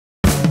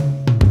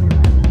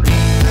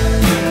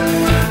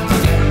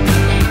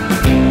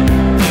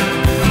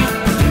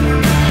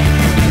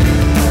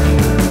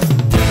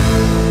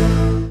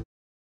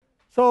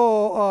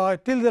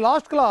till the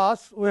last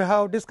class we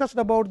have discussed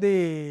about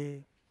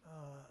the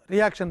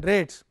reaction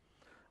rates.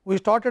 We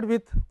started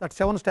with that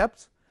 7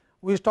 steps.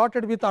 We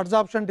started with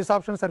adsorption,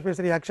 desorption, surface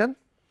reaction,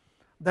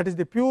 that is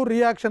the pure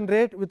reaction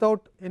rate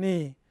without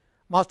any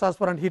mass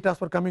transfer and heat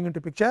transfer coming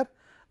into picture.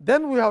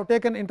 Then we have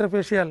taken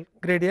interfacial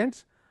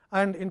gradients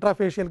and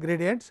intrafacial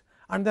gradients,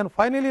 and then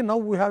finally, now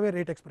we have a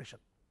rate expression.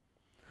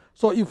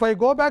 So, if I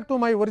go back to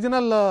my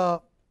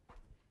original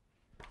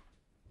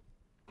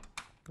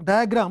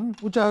diagram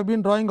which I have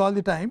been drawing all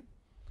the time,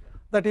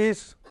 that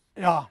is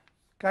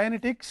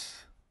kinetics,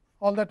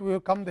 all that will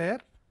come there.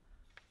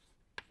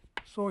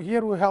 So,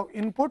 here we have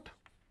input,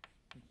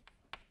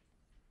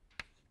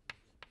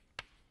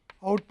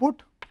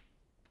 output,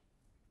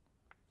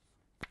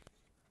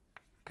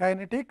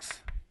 kinetics,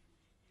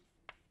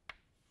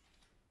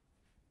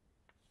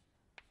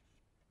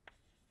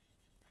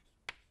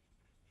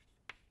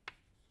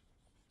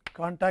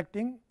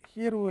 contacting,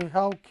 here we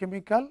have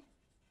chemical,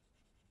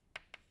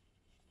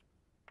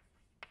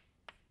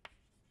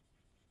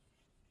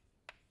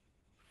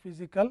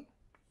 physical,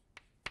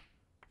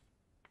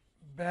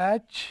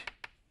 batch,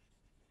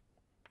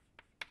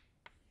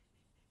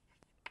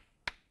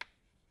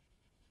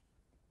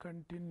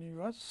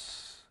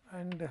 continuous,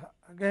 and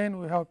again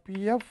we have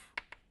PF,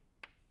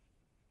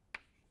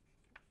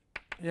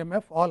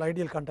 EMF, all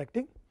ideal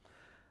contacting.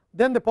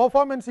 Then the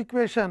performance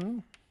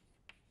equation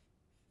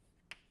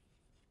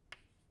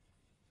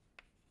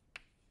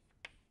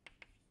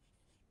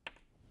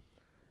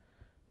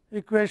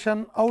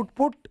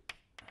output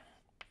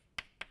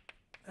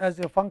as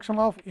a function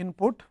of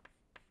input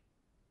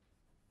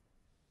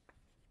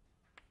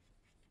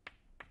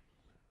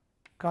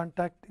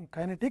contacting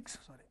kinetics,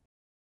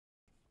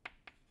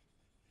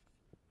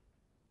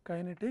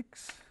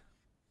 kinetics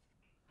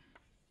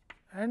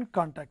and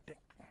contacting.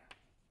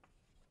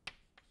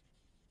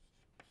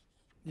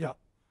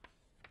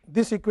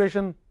 This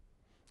equation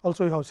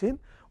also you have seen.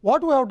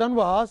 What we have done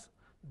was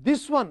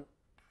this one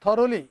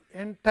thoroughly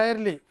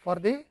entirely for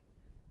the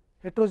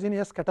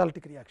heterogeneous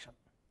catalytic reaction.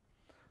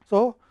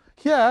 So,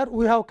 here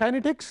we have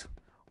kinetics,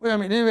 I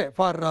mean anyway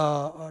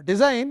for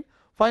design,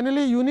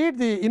 finally, you need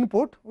the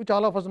input which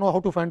all of us know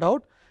how to find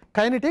out,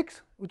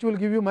 kinetics which will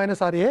give you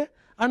minus R A,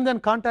 and then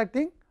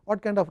contacting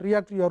what kind of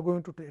reactor you are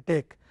going to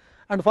take.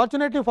 And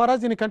fortunately for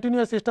us, in a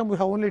continuous system we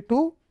have only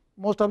 2,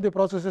 most of the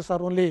processes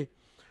are only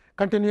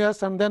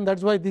continuous, and then that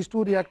is why these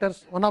 2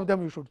 reactors, one of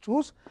them you should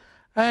choose,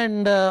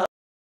 and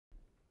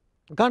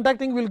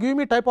contacting will give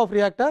me type of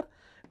reactor,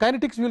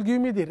 kinetics will give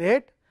me the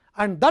rate,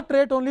 and that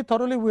rate only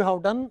thoroughly we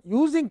have done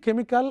using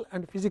chemical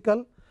and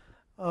physical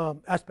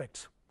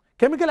aspects.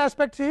 Chemical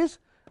aspects is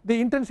the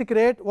intrinsic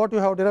rate what you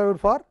have derived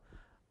for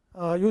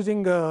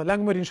using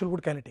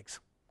Langmuir-Hinshelwood kinetics,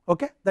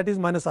 that is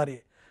minus R A.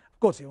 Of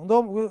course, even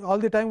though all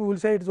the time we will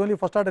say it is only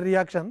first order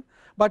reaction,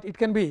 but it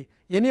can be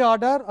any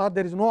order or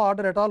there is no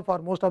order at all for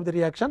most of the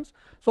reactions.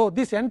 So,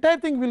 this entire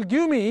thing will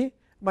give me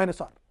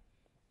minus R.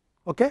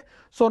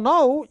 So,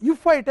 now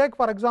if I take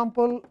for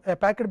example, a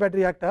packed bed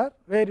reactor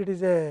where it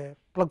is a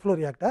plug flow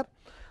reactor,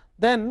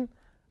 then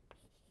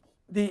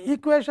the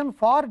equation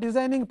for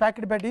designing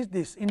packed bed is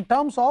this in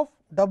terms of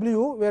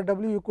W, where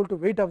W equal to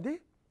weight of the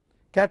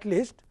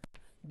catalyst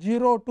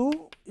 0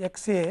 to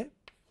x A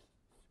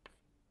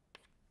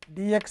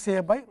dx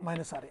A by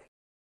minus R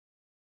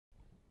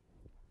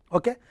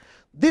A.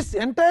 This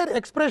entire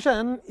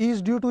expression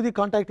is due to the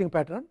contacting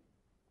pattern,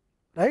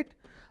 right,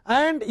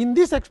 and in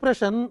this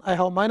expression I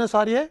have minus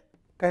R A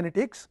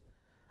kinetics,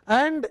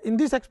 and in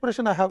this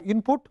expression I have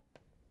input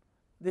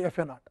the F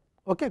A naught.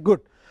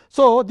 Good.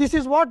 So, this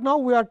is what now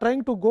we are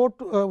trying to go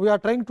to we are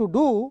trying to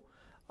do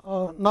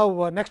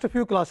now next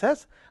few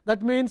classes.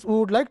 That means, we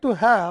would like to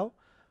have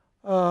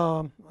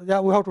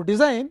we have to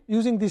design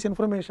using this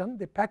information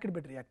the packed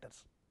bed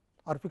reactors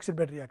or fixed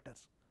bed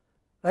reactors,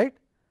 right,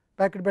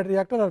 packed bed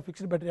reactor or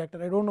fixed bed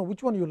reactor. I do not know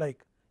which one you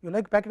like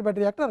packed bed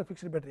reactor or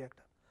fixed bed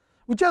reactor,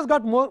 which has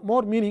got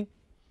more meaning.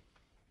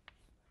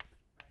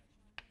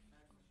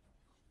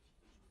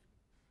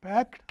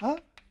 Packed,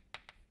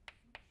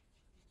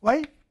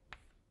 why?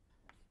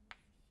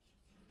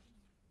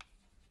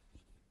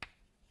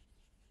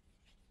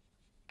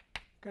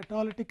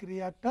 Catalytic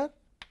reactor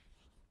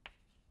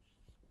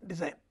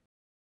design.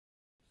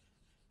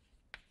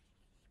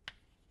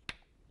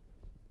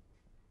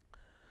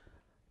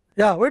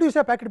 Where do you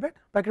say packed bed?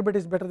 Packed bed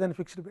is better than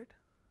fixed bed,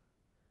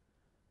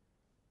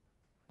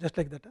 just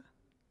like that.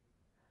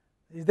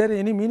 Is there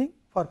any meaning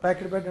for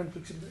packed bed and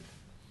fixed bed?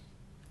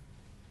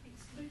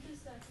 Fixed bed is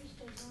that which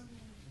does not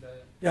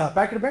move.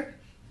 Packed bed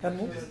can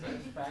move.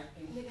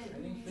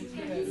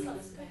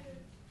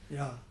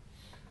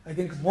 I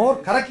think more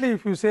correctly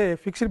if you say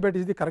fixed bed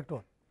is the correct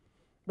one,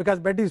 because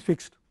bed is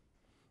fixed.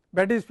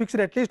 Bed is fixed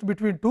at least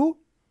between two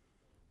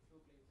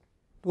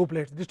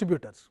plates,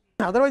 distributors,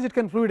 otherwise it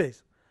can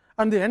fluidize,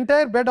 and the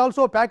entire bed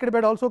also, packed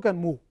bed also can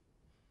move,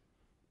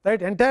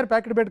 right, entire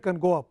packed bed can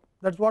go up,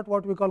 that is what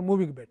we call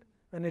moving bed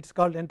when it is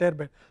called entire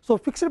bed. So,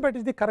 fixed bed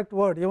is the correct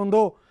word, even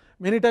though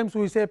many times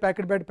we say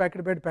packed bed,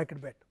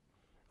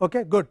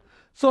 good.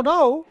 So,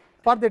 now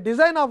for the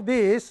design of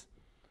this,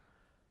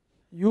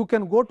 you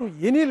can go to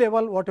any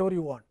level whatever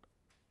you want.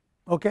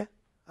 Okay?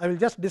 I will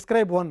just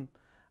describe one.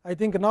 I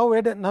think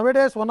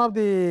nowadays one of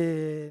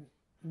the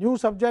new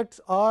subjects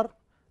or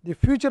the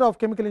future of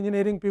chemical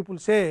engineering, people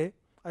say,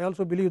 I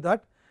also believe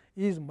that,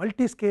 is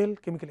multi-scale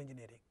chemical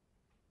engineering.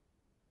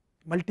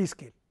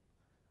 Multi-scale,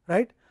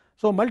 right.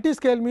 So,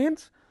 multi-scale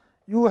means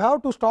you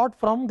have to start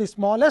from the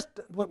smallest,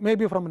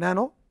 maybe from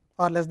nano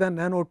or less than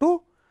nano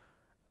to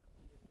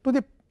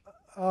the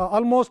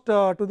almost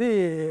to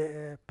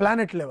the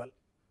planet level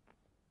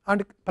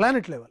and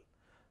planet level.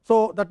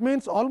 So, that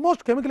means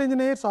almost chemical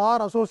engineers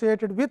are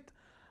associated with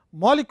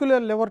molecular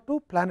level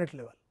to planet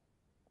level.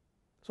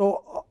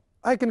 So,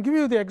 I can give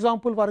you the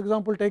example, for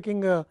example,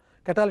 taking a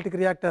catalytic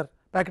reactor,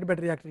 packed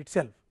bed reactor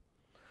itself.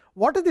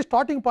 What is the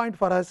starting point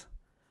for us?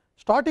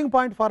 Starting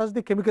point for us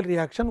the chemical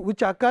reaction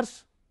which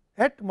occurs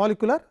at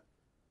molecular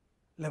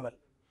level.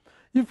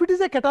 If it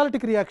is a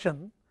catalytic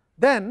reaction,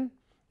 then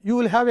you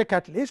will have a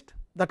catalyst.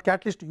 That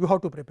catalyst you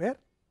have to prepare.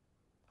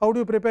 How do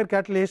you prepare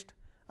catalyst?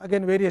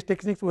 Again, various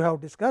techniques we have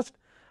discussed,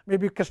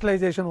 maybe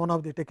crystallization one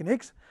of the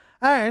techniques.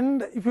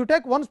 And if you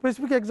take one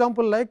specific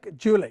example like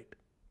zeolite,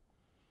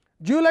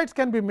 zeolites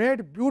can be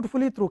made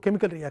beautifully through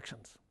chemical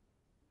reactions.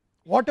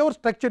 Whatever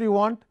structure you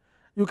want,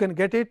 you can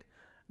get it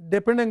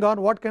depending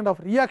on what kind of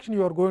reaction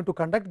you are going to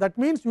conduct. That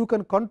means, you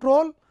can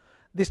control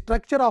the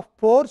structure of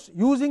pores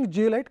using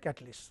zeolite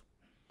catalysts.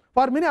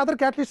 For many other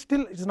catalysts,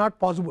 still it is not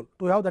possible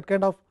to have that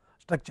kind of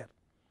structure.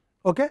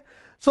 Okay.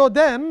 So,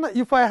 then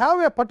if I have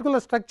a particular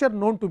structure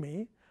known to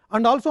me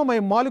and also my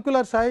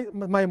molecular size,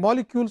 my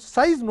molecule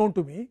size known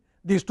to me,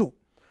 these two.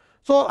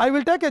 So, I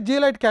will take a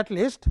zeolite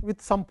catalyst with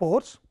some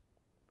pores,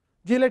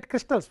 zeolite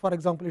crystals for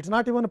example, it is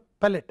not even a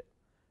pellet,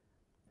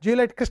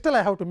 zeolite crystal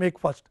I have to make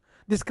first.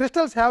 These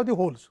crystals have the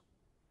holes,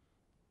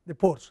 the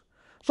pores.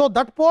 So,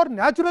 that pore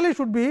naturally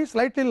should be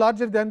slightly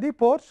larger than the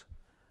pores,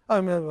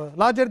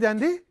 larger than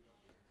the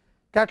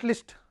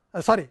catalyst,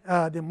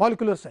 the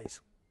molecular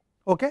size.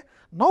 Okay.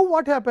 Now,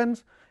 what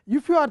happens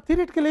if you are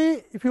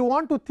theoretically, if you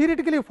want to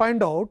theoretically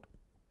find out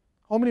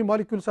how many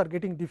molecules are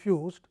getting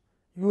diffused,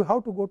 you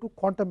have to go to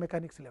quantum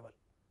mechanics level,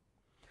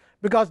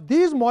 because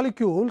these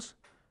molecules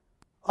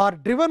are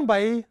driven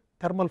by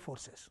thermal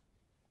forces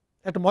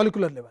at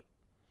molecular level.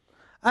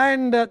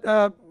 And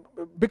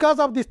because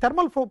of these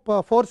thermal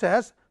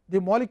forces, the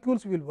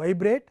molecules will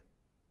vibrate,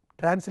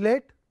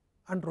 translate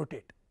and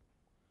rotate,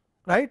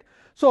 right.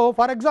 So,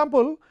 for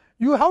example,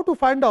 you have to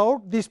find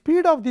out the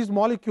speed of these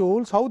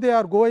molecules, how they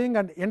are going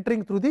and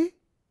entering through the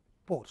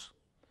pores.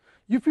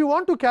 If you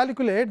want to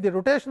calculate the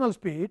rotational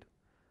speed,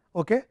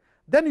 okay,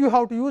 then you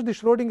have to use the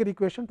Schrodinger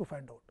equation to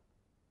find out.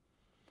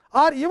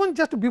 Or even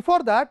just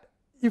before that,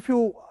 if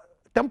you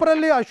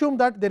temporarily assume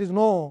that there is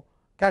no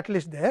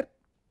catalyst there,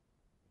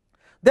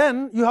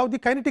 then you have the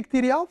kinetic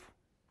theory of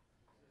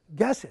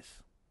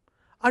gases,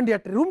 and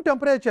at room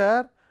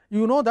temperature,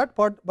 you know that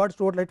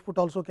Bird-Stewart-Lightfoot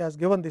also has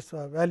given this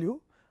value.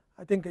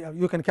 I think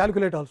you can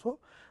calculate also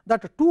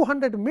that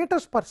 200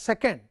 meters per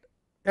second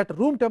at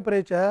room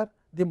temperature,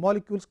 the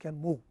molecules can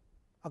move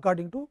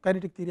according to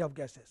kinetic theory of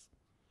gases.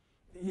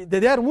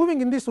 They are moving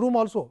in this room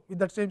also with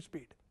that same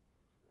speed,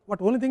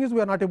 but only thing is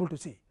we are not able to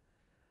see.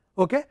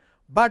 Okay.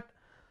 But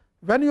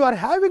when you are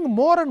having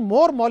more and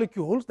more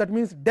molecules, that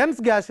means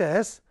dense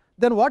gases,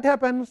 then what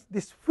happens?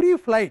 This free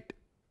flight,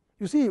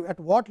 you see at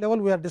what level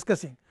we are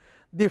discussing,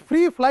 the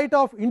free flight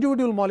of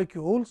individual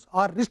molecules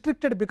are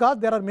restricted because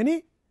there are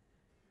many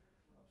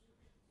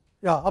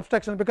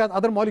obstructions, because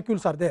other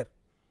molecules are there.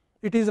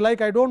 It is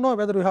like, I do not know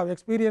whether you have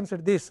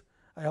experienced this,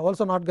 I have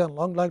also not gone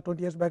long, like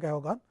 20 years back I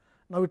have gone,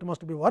 now it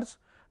must be worse.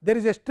 There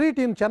is a street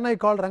in Chennai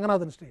called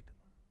Ranganathan Street,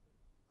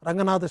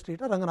 Ranganathan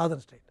Street or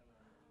Ranganathan Street.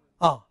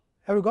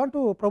 Have you gone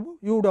to Prabhu?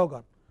 You would have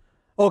gone.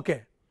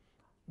 Okay.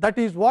 That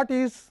is what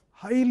is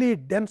highly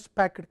dense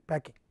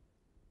packing.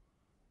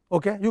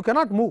 Okay. You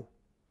cannot move,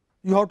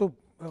 you have to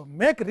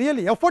make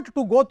really effort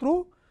to go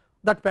through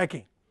that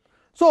packing.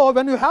 So,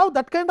 when you have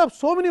that kind of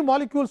so many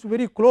molecules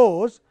very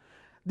close,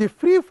 the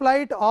free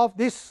flight of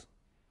this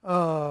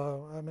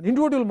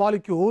individual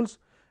molecules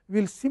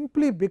will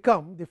simply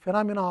become the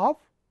phenomena of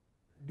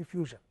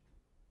diffusion.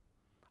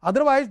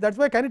 Otherwise, that is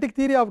why kinetic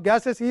theory of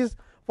gases is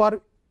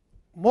for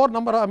more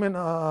number,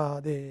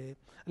 the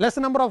less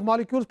number of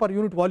molecules per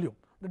unit volume,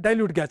 the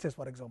dilute gases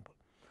for example.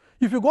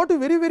 If you go to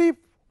very, very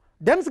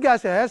dense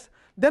gases,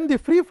 then the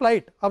free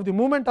flight of the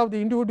movement of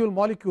the individual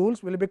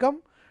molecules will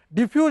become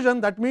diffusion.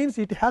 That means,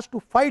 it has to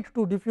fight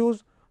to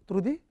diffuse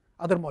through the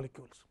other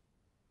molecules.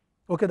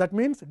 Okay, that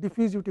means,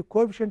 diffusivity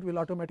coefficient will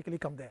automatically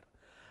come there,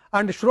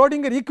 and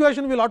Schrodinger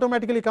equation will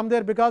automatically come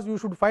there, because you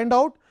should find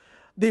out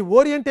the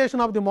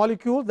orientation of the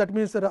molecules, that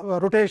means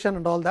rotation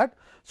and all that.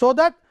 So,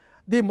 that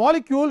the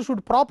molecule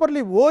should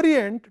properly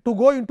orient to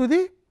go into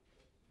the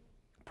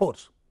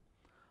pores.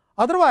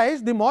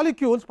 Otherwise, the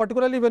molecules,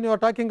 particularly when you are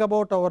talking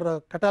about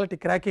our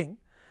catalytic cracking,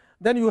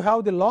 then you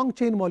have the long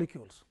chain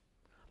molecules.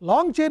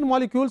 Long chain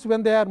molecules,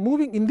 when they are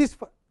moving in this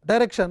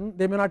direction,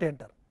 they may not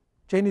enter,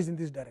 chain is in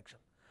this direction.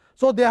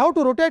 So, they have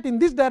to rotate in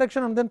this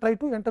direction and then try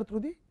to enter through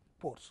the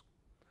pores.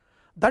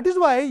 That is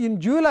why in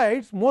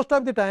zeolites most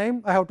of the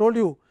time I have told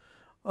you,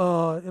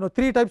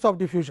 3 types of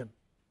diffusion,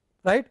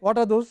 right. What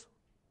are those?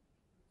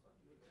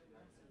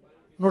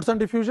 Knudsen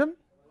diffusion,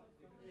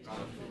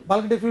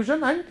 bulk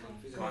diffusion and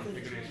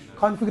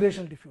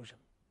configurational diffusion.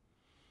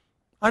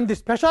 And the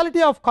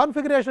speciality of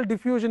configurational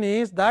diffusion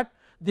is that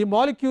the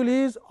molecule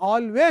is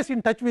always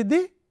in touch with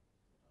the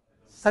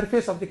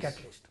surface of the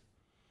catalyst,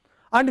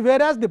 and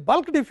whereas the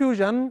bulk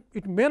diffusion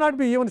it may not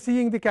be even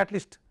seeing the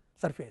catalyst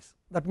surface,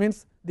 that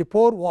means the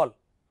pore wall,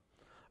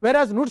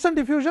 whereas Knudsen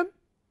diffusion,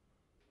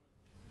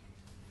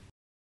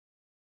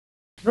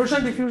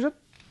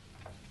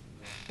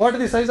 what is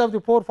the size of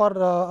the pore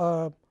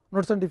for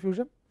Knudsen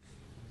diffusion?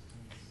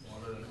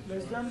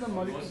 Less than the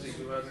molecule.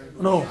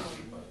 No,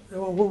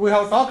 we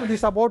have talked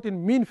this about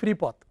in mean free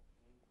path.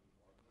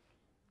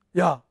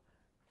 Yeah,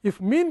 if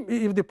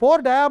the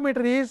pore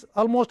diameter is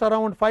almost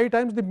around 5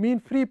 times the mean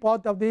free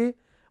path of the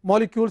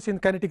molecules in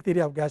kinetic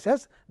theory of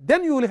gases,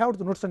 then you will have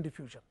the Knudsen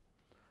diffusion.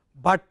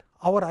 But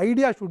our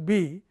idea should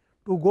be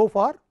to go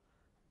for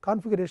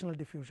configurational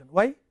diffusion.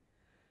 Why?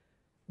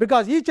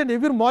 Because each and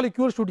every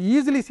molecule should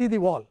easily see the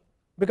wall,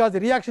 because the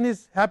reaction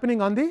is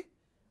happening on the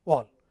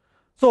wall.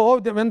 So,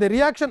 when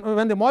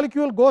the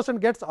molecule goes and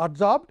gets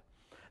absorbed,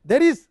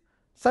 there is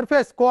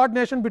surface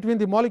coordination between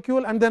the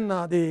molecule and then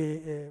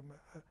the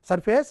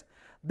surface.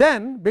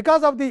 Then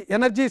because of the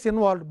energies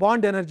involved,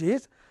 bond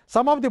energies,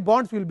 some of the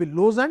bonds will be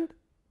loosened,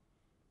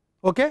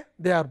 okay,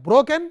 they are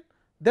broken,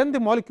 then the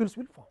molecules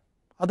will form,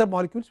 other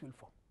molecules will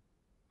form.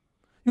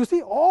 You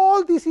see,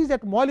 all this is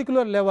at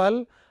molecular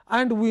level,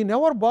 and we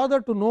never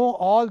bother to know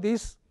all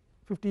these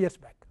 50 years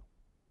back,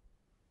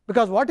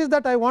 because what is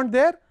that I want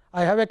there?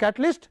 I have a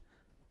catalyst,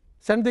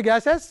 send the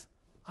gases,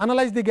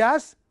 analyze the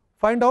gas,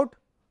 find out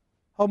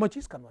how much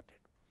is converted.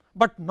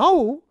 But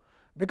now,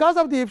 because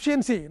of the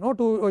efficiency,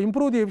 to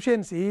improve the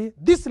efficiency,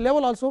 this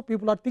level also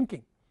people are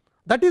thinking,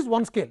 that is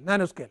one scale,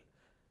 nanoscale,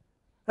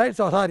 right.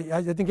 So, sorry,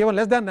 I think even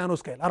less than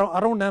nanoscale,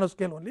 around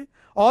nanoscale only,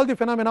 all the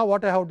phenomena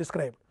what I have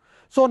described.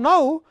 So,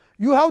 now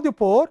you have the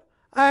pore,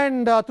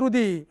 and through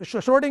the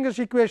Schrodinger's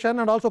equation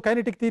and also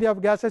kinetic theory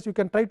of gases, you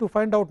can try to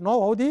find out now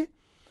how the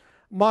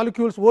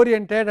molecules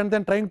oriented and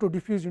then trying to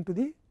diffuse into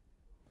the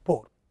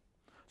pore.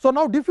 So,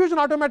 now diffusion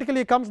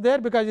automatically comes there,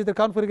 because either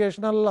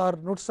configurational or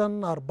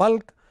Knudsen or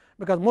bulk,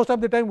 because most of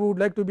the time we would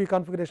like to be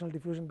configurational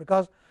diffusion,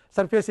 because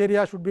surface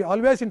area should be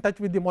always in touch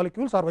with the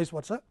molecules or vice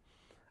versa,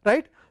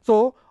 right.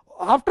 So,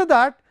 after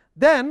that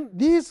then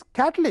these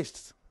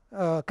catalysts,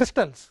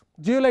 crystals,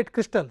 zeolite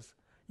crystals,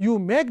 you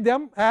make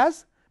them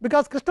as,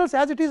 because crystals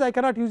as it is I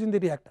cannot use in the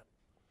reactor,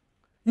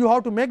 you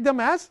have to make them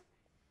as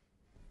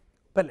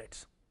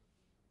pellets.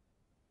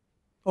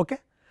 Okay.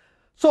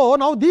 So,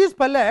 now these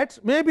pellets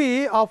may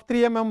be of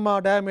 3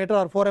 mm diameter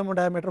or 4 mm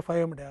diameter,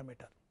 5 mm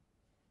diameter,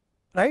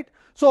 right.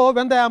 So,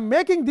 when they are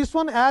making this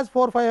one as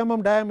 4 5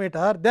 mm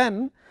diameter,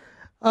 then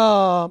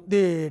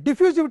the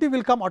diffusivity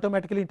will come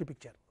automatically into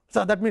picture.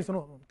 So, that means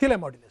Thiele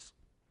modulus,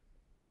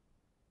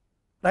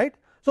 right.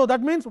 So,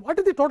 that means what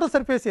is the total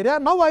surface area?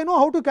 Now, I know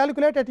how to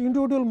calculate at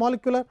individual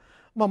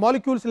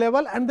molecules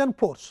level and then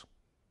pores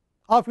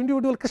of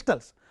individual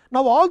crystals.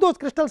 Now, all those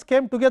crystals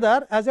came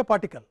together as a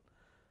particle,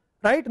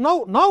 right.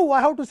 Now,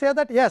 I have to say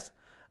that yes,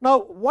 now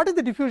what is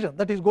the diffusion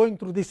that is going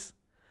through this,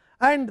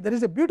 and there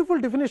is a beautiful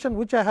definition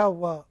which I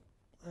have I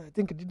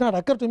think it did not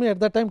occur to me at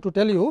that time to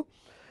tell you.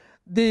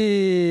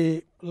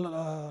 The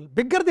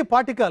bigger the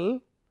particle,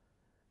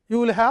 you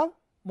will have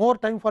more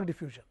time for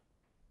diffusion,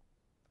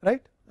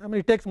 right. I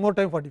mean, it takes more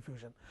time for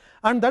diffusion,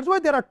 and that is why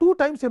there are 2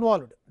 times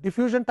involved,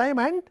 diffusion time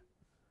and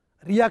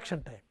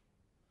reaction time.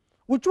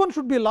 Which one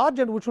should be large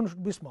and which one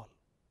should be small?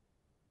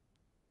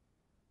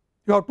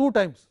 You have 2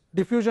 times,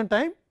 diffusion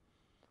time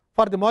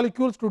for the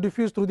molecules to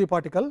diffuse through the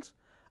particles,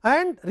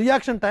 and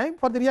reaction time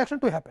for the reaction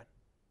to happen.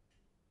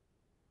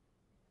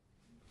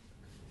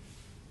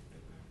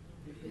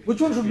 Which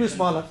one should be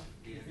smaller?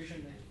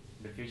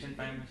 Diffusion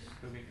time is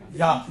to be considered.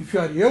 Yeah, if you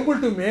are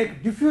able to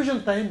make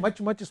diffusion time much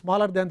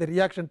smaller than the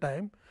reaction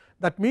time,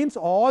 that means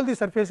all the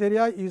surface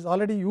area is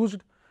already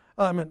used,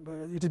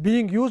 it is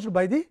being used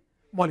by the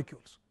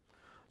molecules.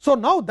 So,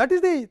 now that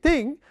is the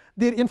thing,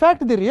 in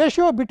fact, the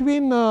ratio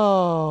between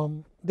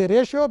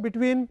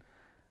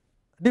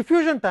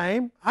diffusion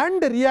time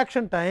and the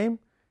reaction time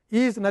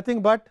is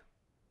nothing but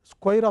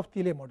square of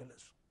Thiele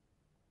modulus.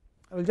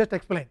 I will just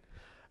explain.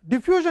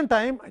 Diffusion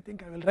time, I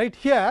think I will write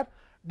here,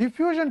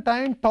 diffusion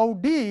time tau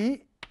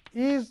d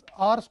is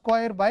r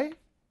square by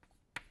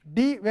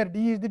d, where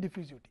d is the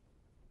diffusivity,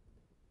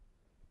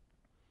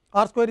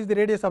 r square is the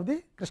radius of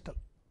the crystal,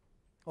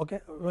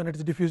 okay, when it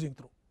is diffusing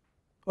through,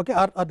 okay,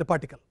 or the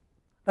particle,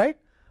 right.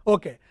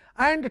 Okay.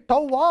 And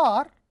tau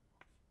r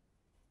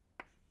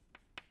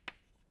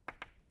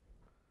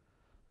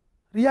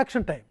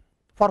reaction time.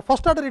 For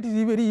first order it is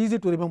very easy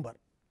to remember.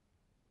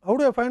 How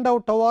do I find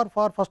out tau r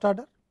for first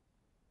order?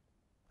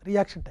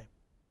 Reaction time.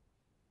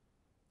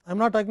 I am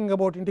not talking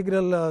about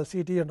integral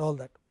CT and all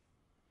that.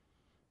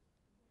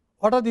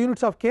 What are the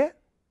units of K?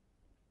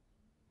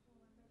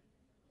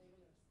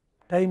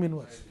 Time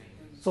inverse.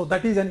 So,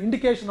 that is an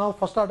indication of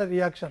first order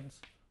reactions.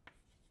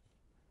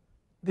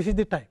 this is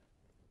the time,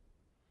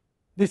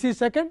 this is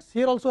seconds,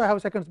 here also I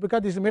have seconds,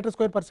 because this is meter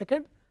square per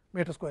second,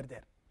 meter square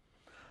there.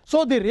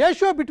 So, the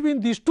ratio between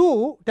these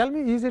two, tell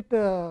me, is it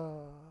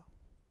Thiele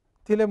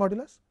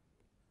modulus,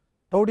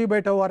 tau d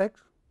by tau r x?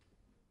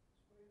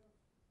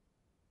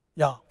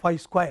 Yeah, phi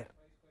square,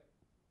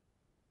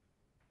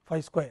 phi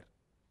square.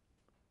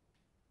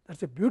 That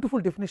is a beautiful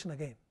definition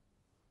again.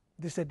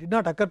 This did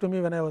not occur to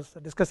me when I was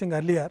discussing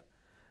earlier.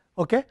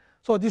 Okay.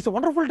 So, this is a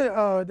wonderful,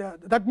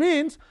 that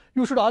means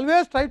you should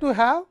always try to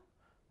have,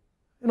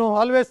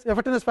 always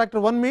effectiveness factor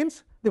 1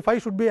 means the phi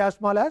should be as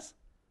small as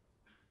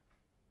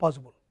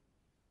possible.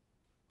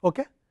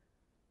 Okay.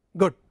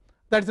 Good,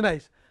 that is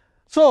nice.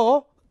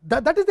 So,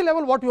 that is the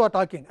level what you are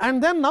talking,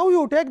 and then now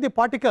you take the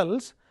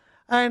particles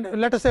and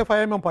let us say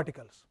 5 mm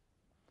particles.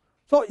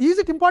 So, is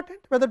it important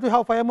whether to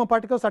have 5 mm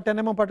particles or 10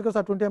 mm particles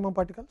or 20 mm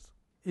particles?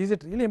 Is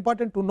it really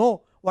important to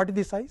know what is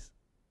the size?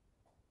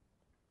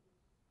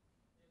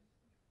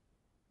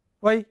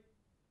 Why?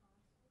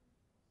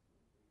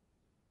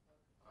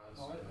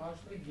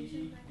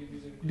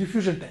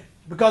 Diffusion time,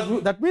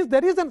 because that means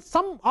there is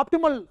some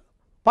optimal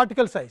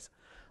particle size,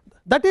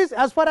 that is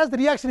as far as the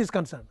reaction is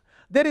concerned.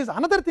 There is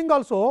another thing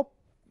also,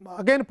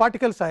 again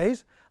particle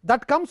size,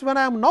 that comes when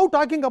I am now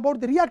talking about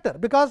the reactor,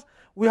 because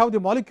we have the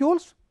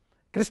molecules,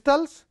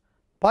 crystals,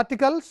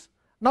 particles.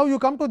 Now, you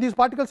come to these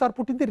particles are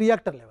put in the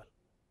reactor level,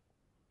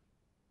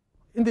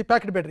 in the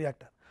packed bed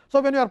reactor. So,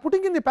 when you are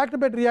putting in the packed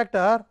bed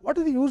reactor, what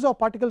is the use of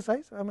particle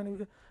size? I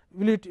mean,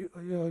 will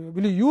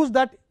you use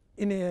that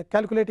in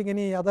calculating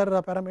any other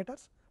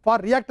parameters for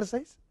reactor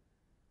size?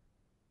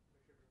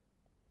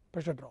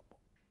 Pressure drop,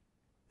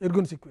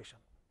 Ergun's equation.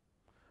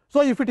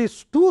 So, if it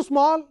is too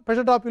small,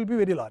 pressure drop will be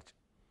very large.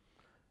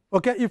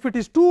 Okay. If it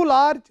is too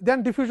large,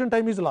 then diffusion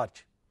time is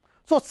large.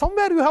 So,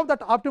 somewhere you have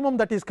that optimum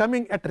that is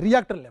coming at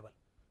reactor level,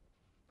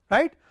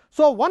 right.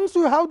 So, once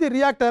you have the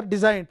reactor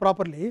designed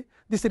properly,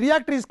 this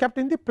reactor is kept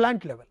in the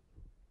plant level,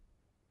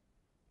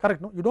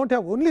 correct. No, you do not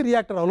have only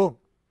reactor alone,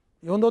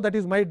 even though that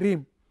is my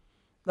dream,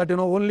 that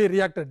only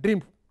reactor,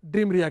 dream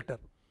reactor,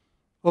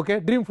 okay,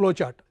 dream flow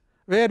chart,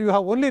 where you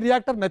have only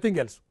reactor, nothing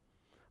else.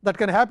 That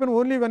can happen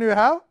only when you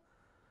have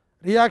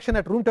reaction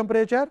at room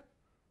temperature,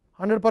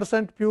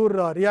 100% pure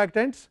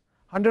reactants,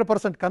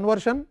 100%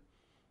 conversion,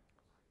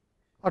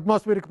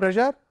 atmospheric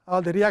pressure,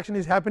 all the reaction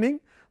is happening.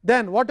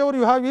 Then whatever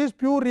you have is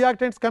pure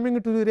reactants coming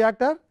into the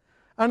reactor,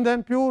 and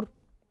then pure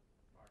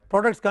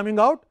products coming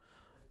out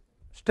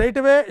straight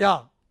away.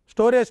 Yeah,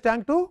 storage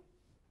tank to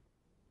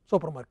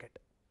supermarket.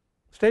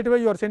 Straight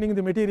away you are sending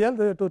the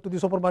material to the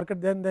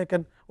supermarket, then they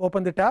can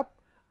open the tap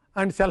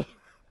and sell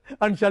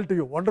and sell to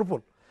you.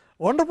 Wonderful,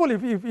 wonderful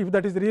if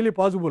that is really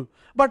possible,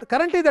 but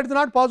currently that is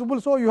not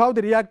possible. So, you have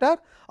the reactor,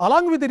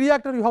 along with the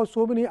reactor you have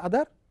so many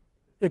other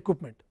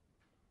equipment,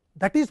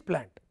 that is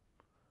plant.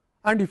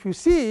 And if you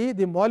see,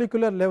 the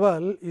molecular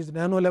level is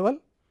nano level,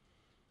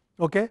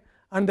 okay,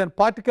 and then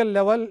particle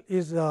level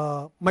is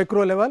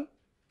micro level,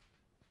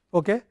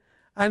 okay,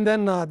 and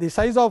then the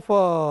size of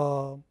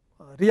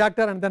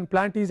reactor and then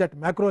plant is at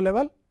macro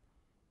level.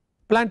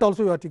 Plant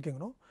also you are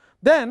thinking,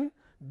 then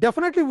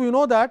definitely we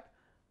know that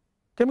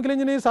chemical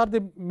engineers are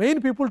the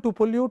main people to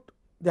pollute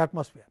the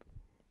atmosphere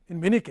in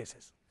many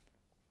cases.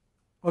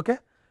 Okay.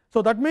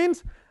 So, that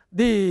means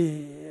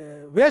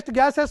the waste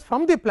gases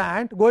from the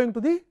plant going to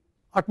the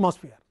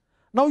atmosphere.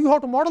 Now, you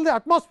have to model the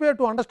atmosphere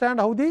to understand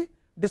how the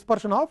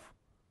dispersion of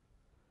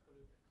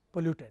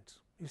pollutants,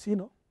 you see,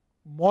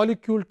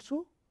 molecules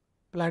to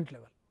plant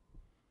level.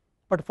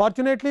 But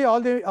fortunately, all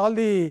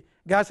the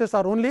gases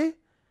are only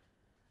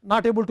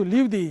not able to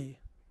leave the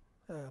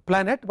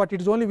planet, but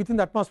it is only within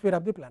the atmosphere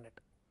of the planet.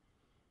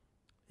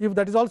 If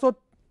that is also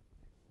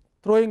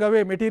throwing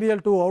away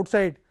material to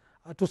outside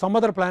to some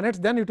other planets,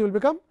 then it will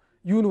become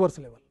universe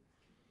level.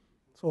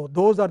 So,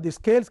 those are the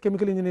scales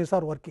chemical engineers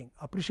are working,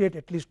 appreciate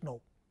at least now,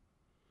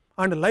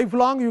 and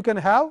lifelong you can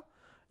have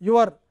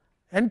your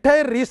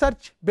entire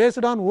research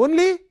based on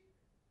only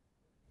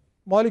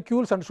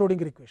molecules and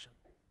Schrodinger equation.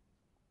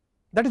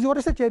 That is your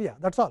research area,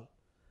 that is all.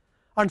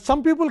 And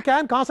some people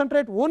can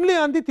concentrate only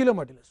on the Thiele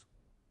modulus.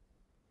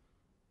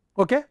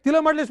 Okay.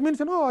 Thiele modulus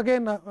means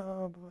again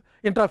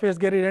intraphase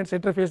gradients,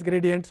 interface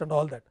gradients and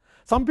all that.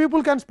 Some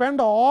people can spend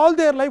all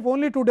their life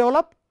only to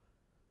develop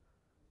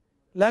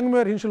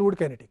Langmuir-Hinshelwood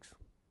kinetics,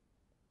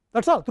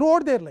 that is all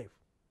throughout their life.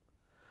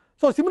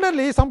 So,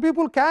 similarly, some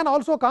people can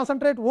also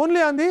concentrate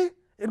only on the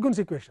Ergun's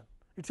equation.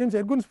 It seems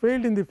Ergun's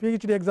failed in the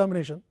PhD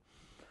examination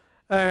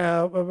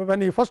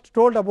when he first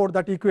told about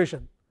that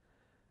equation,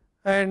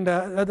 and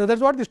that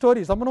is what the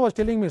story. Someone was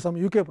telling me, some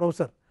UK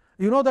professor,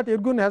 that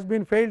Ergun has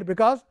been failed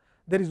because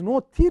there is no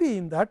theory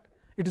in that,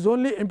 it is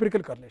only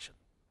empirical correlation,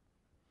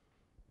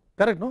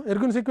 correct. No,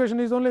 Ergun's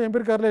equation is only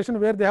empirical correlation,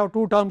 where they have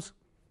two terms,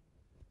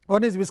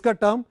 one is Viscott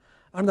term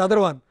and the other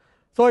one.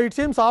 So, it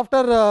seems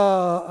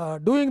after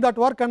doing that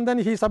work and then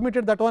he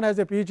submitted that one as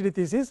a PhD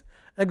thesis,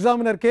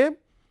 examiner came,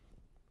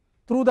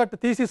 threw that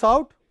thesis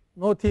out,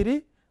 no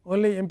theory,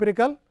 only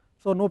empirical.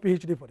 So, no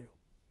PhD for you,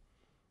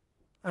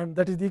 and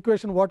that is the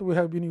equation what we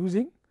have been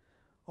using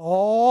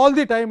all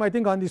the time, I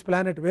think, on this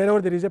planet,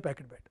 wherever there is a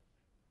packed bed.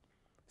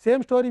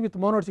 Same story with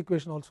Monod's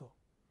equation also.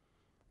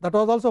 That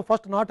was also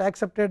first not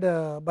accepted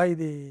by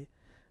the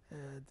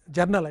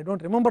journal. I do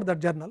not remember that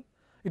journal.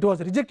 It was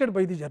rejected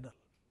by the journal.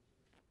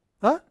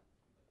 Huh?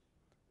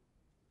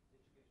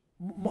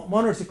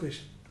 Monod's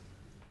equation.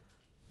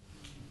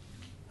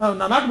 No,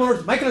 not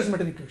Monod's,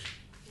 Michaelis-Menten equation.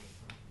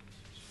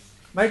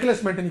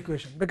 Michaelis-Menten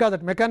equation, because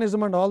that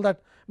mechanism and all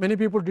that many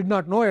people did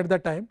not know at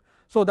that time.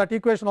 So, that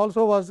equation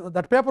also was,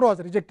 that paper was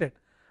rejected,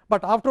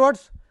 but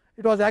afterwards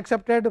it was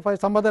accepted by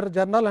some other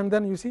journal, and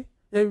then you see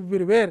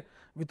everywhere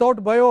without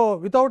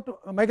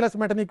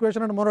Michaelis-Menten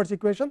equation and Monod's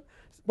equation,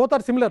 both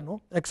are similar,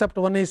 no, except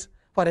one is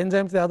for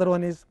enzymes, the other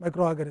one is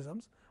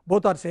microorganisms,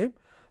 both are same.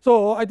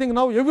 So, I think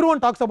now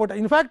everyone talks about,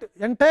 in fact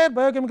entire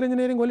biochemical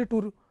engineering only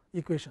 2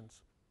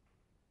 equations,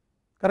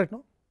 correct,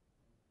 no,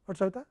 what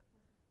Savita?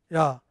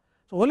 Yeah.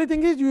 So, only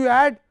thing is you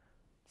add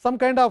some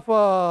kind of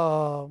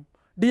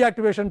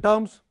deactivation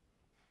terms,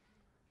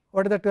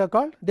 what is that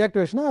called,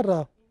 deactivation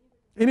or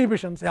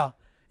inhibitions, yeah,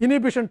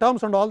 inhibition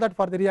terms and all that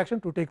for the reaction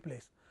to take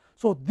place.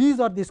 So, these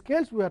are the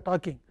scales we are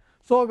talking.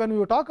 So, when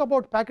we talk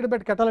about packed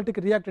bed catalytic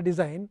reactor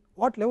design,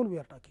 what level we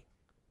are talking?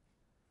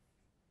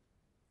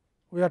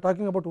 We are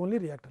talking about only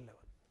reactor level,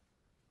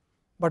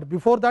 but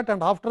before that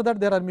and after that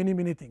there are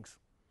many things.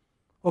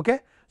 Okay.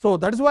 So,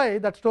 that is why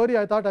that story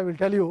I thought I will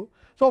tell you.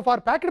 So, for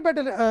packed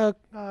bed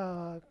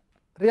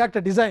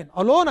reactor design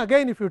alone,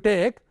 again if you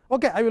take,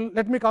 okay, I will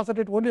let me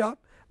concentrate only on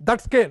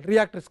that scale,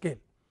 reactor scale.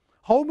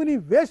 How many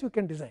ways you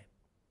can design?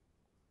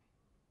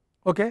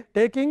 Okay,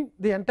 taking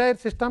the entire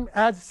system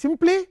as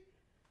simply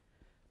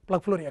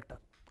plug flow reactor,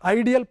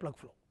 ideal plug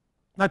flow,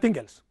 nothing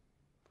else,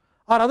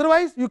 or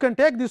otherwise you can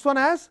take this one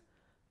as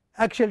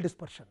axial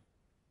dispersion,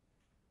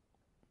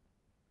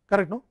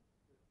 correct, no,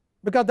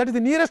 because that is the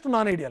nearest to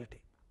non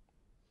ideality.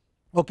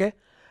 Okay.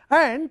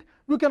 And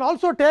you can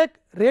also take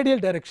radial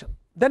direction,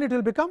 then it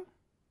will become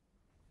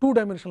 2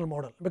 dimensional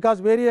model, because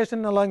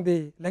variation along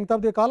the length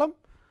of the column,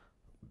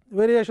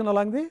 variation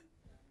along the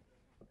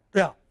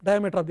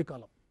diameter of the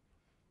column,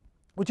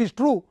 which is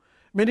true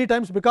many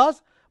times,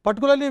 because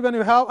particularly when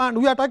you have, and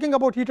we are talking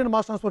about heat and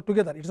mass transfer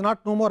together, it is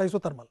not no more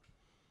isothermal.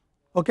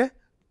 Okay.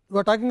 We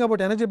are talking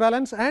about energy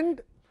balance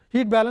and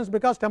heat balance,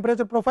 because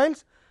temperature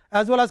profiles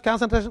as well as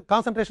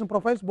concentration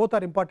profiles both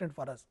are important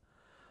for us.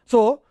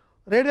 So,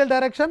 radial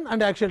direction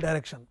and axial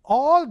direction,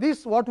 all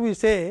this what we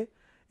say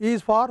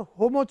is for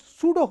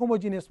pseudo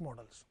homogeneous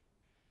models.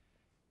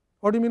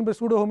 What do you mean by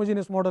pseudo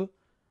homogeneous model?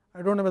 I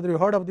do not know whether you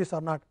heard of this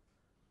or not.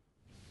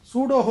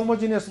 Pseudo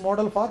homogeneous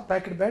model for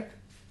packed bed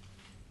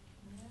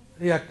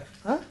reactor.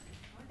 Huh? Not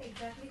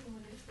exactly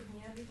homogeneous, but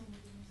nearly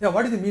homogeneous. Yeah,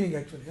 what is the meaning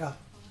actually? Yeah.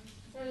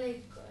 So,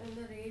 like in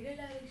the radial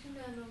direction,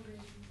 there are no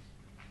gradients.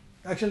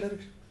 Axial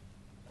direction.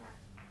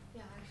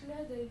 Yeah, actually,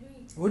 there will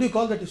be What do you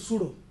call that is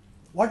pseudo?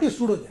 What is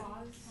pseudo there?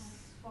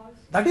 false.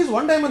 That is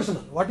one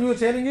dimensional. What you are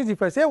saying is,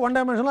 if I say one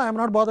dimensional, I am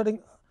not bothering.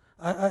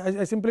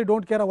 I simply do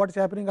not care what is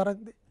happening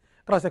around the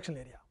cross sectional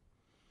area.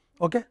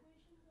 Okay.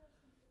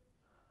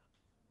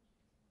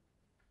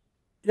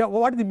 Yeah,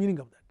 what is the meaning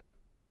of that?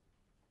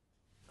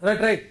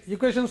 Right.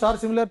 Equations are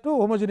similar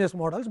to homogeneous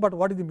models, but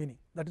what is the meaning?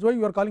 That is why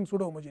you are calling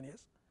pseudo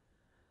homogeneous.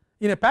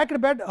 In a packed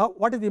bed,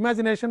 what is the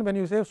imagination when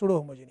you say pseudo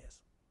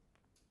homogeneous?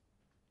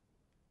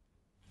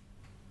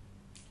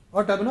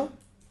 What, Abhinav?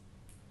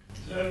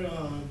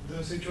 Sir,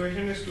 the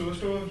situation is close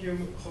to a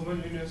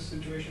homogeneous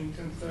situation,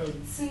 since the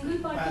Single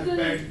particle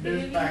bed is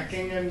behaving-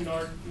 packing and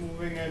not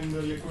moving, and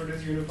the liquid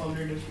is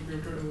uniformly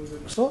distributed over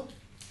the. So,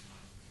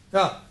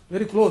 yeah,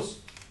 very close.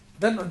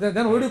 Then what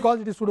do you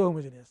call it is pseudo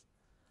homogeneous?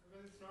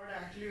 Because it's not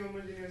actually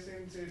homogeneous,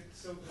 since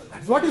it's a.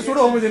 That is what is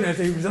pseudo homogeneous.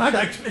 It is not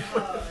actually.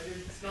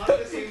 It's not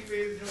the same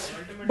phase. No,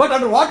 ultimately. But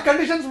under what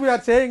conditions we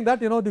are saying that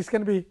this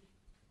can be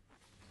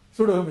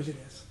pseudo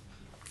homogeneous?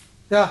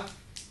 Yeah.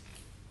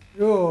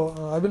 You,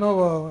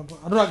 Abhinav,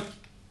 Anurag.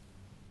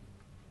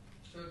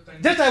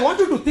 Just I want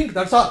you to think,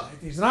 that is all.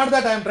 It is not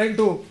that I am trying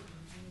to,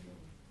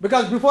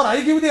 because before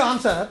I give the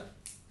answer.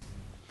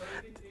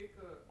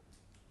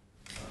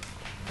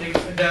 Take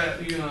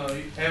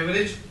the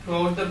average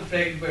throughout the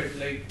packed bed,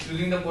 like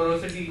using the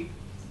porosity,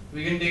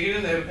 we can take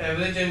it as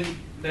average, and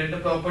that the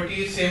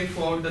property is same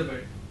throughout the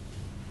bed.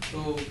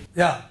 So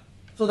Yeah.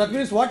 So that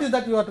means what is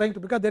that you are trying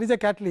to, because there is a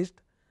catalyst.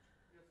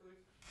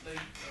 like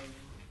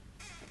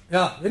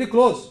Yeah, very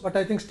close, but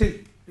I think still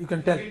you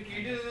can tell. we can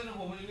treat it as a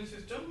homogeneous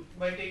system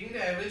by taking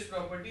the average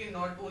property and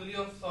not only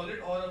of solid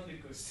or of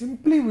liquid.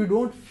 Simply we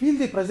do not feel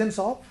the presence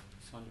of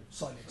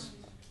solids.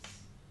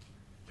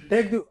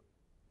 Take the,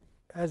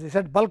 as I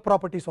said, bulk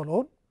properties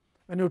alone.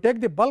 When you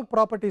take the bulk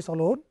properties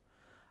alone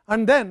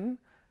and then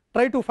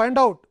try to find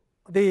out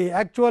the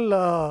actual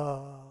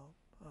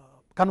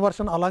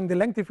conversion along the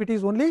length, if it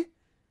is only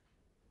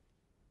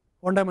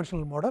one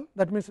dimensional model,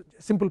 that means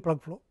simple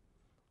plug flow.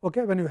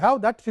 Okay. When you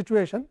have that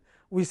situation,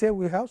 we say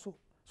we have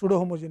pseudo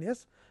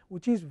homogeneous,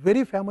 which is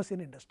very famous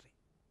in industry,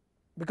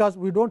 because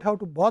we do not have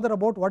to bother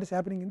about what is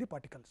happening in the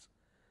particles,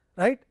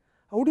 right.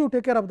 How do you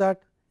take care of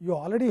that? You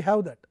already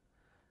have that,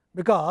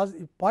 because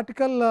if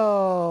particle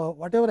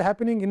whatever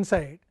happening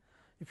inside,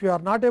 if you are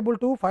not able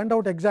to find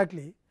out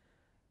exactly,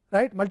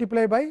 right,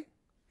 multiply by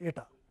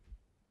eta,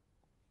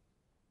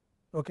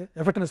 okay,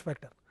 effectiveness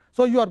factor.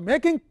 So, you are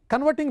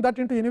converting that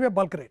into anyway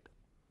bulk rate.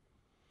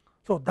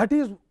 So, that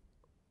is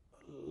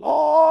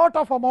lot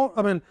of amount,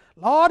 I mean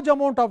large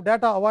amount of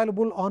data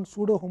available on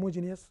pseudo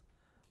homogeneous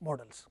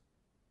models,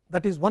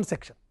 that is one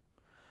section.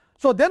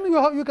 So, then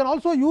you can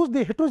also use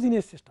the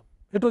heterogeneous system,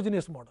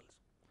 heterogeneous models.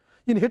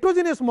 In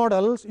heterogeneous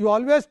models, you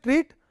always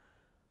treat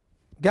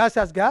gas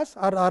as gas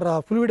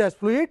or fluid as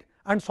fluid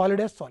and solid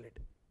as solid.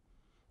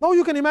 Now,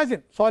 you can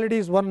imagine solid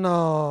is one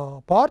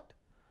part,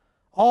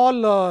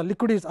 all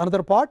liquid is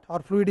another part or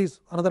fluid is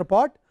another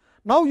part.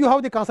 Now, you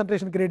have the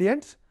concentration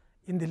gradients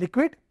in the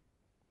liquid,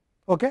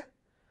 okay,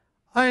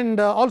 and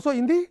also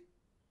in the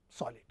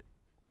solid.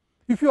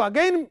 If you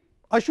again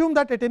assume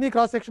that at any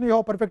cross section you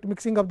have perfect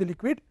mixing of the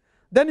liquid,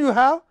 then you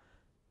have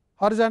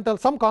horizontal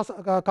some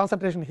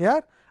concentration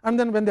here, and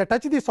then when they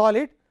touch the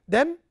solid,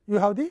 then you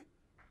have the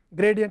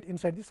gradient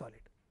inside the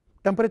solid.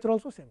 Temperature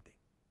also same thing.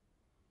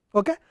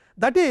 Okay.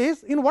 That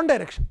is in one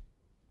direction.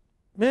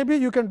 Maybe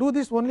you can do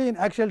this only in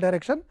axial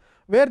direction,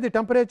 where the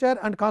temperature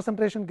and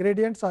concentration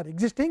gradients are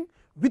existing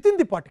within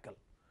the particle.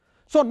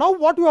 So, now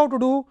what you have to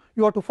do?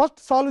 You have to first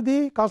solve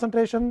the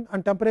concentration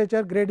and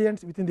temperature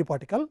gradients within the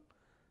particle,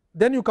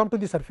 then you come to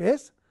the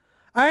surface,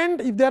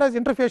 and if there is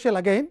interfacial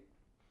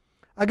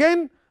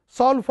again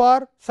solve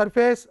for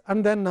surface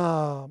and then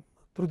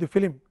through the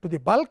film to the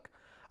bulk,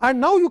 and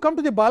now you come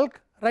to the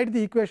bulk, write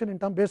the equation in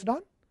term based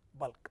on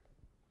bulk.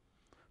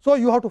 So,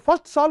 you have to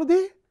first solve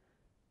the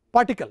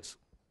particles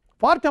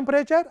for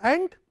temperature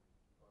and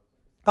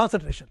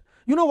concentration.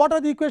 You know what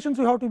are the equations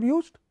you have to be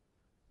used?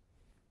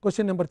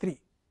 Question number 3.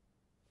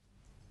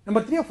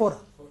 Number 3 or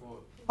 4?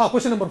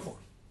 Question number 4.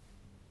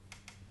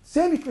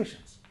 Same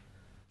equations.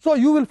 So,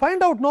 you will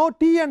find out now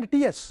T and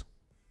T s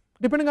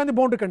depending on the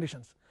boundary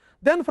conditions.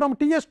 Then from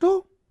T s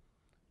to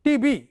T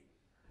b,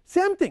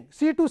 same thing,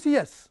 C to C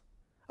s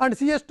and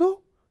C s to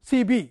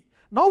C b.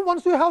 Now,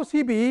 once you have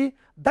C b,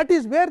 that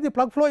is where the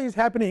plug flow is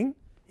happening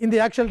in the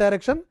axial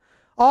direction,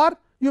 or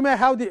you may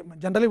have the,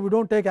 generally we do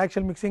not take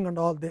axial mixing and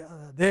all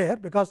there,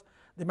 because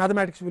the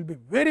mathematics will be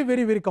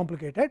very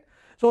complicated.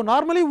 So,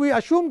 normally we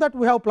assume that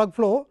we have plug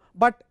flow,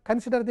 but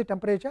consider the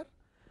temperature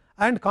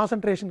and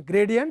concentration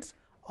gradients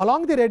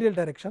along the radial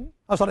direction,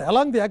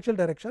 along the axial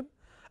direction,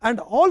 and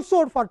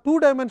also for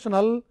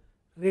 2-dimensional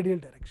radial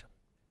direction.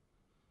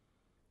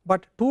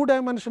 But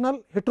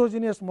 2-dimensional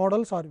heterogeneous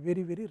models are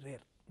very rare.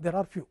 There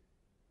are few,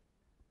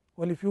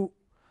 only few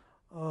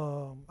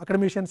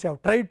academicians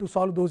have tried to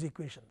solve those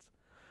equations.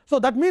 So,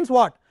 that means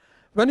what?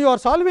 When you are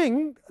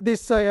solving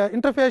this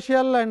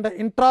interfacial and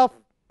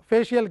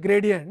intrafacial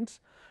gradients,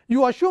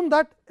 you assume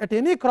that at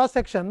any cross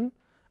section,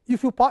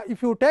 if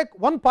you take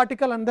one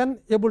particle and then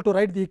able to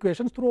write the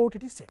equations, throughout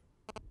it is same.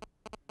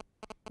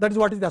 That is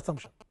what is the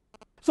assumption.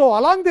 So,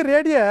 along the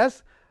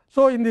radius,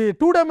 so in the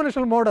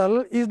 2-dimensional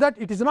model is that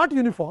it is not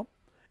uniform.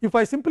 If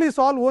I simply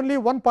solve only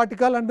one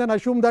particle and then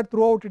assume that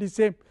throughout it is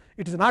same,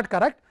 it is not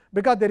correct,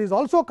 because there is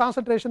also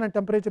concentration and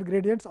temperature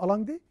gradients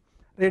along the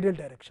radial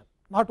direction,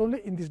 not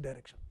only in this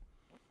direction.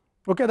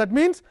 Okay, that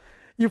means,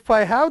 if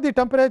I have the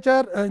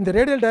temperature in the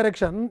radial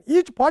direction,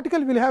 each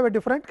particle will have a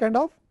different kind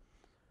of,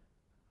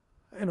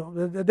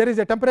 there is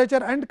a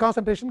temperature and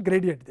concentration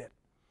gradient there.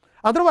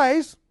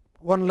 Otherwise,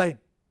 one line,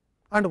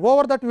 and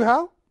over that you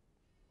have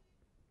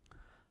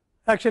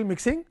axial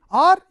mixing,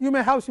 or you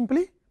may have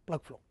simply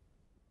plug flow.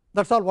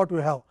 That is all what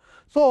we have.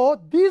 So,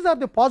 these are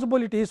the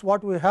possibilities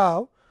what we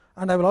have,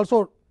 and I will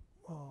also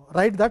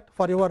write that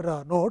for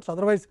your notes.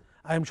 Otherwise,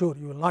 I am sure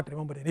you will not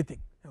remember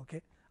anything.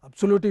 Okay.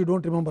 Absolutely you do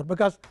not remember,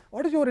 because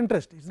what is your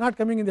interest? It is not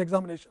coming in the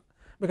examination,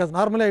 because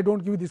normally I do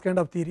not give this kind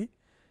of theory.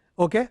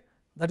 Okay.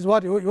 That is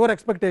what your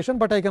expectation,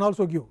 but I can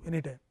also give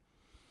anytime.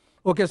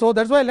 Okay. So,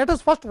 that is why let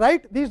us first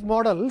write these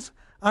models,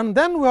 and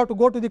then we have to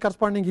go to the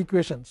corresponding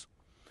equations.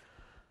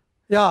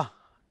 Yeah,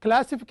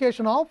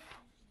 classification of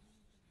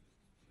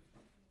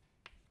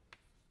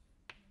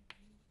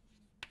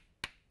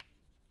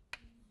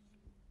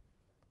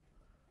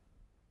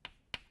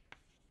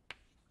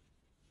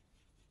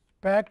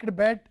packed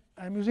bed.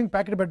 I am using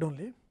packed bed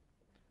only,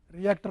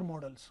 reactor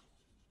models.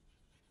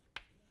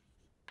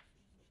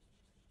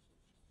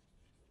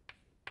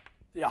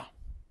 Yeah.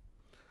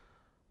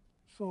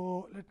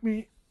 So, let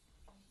me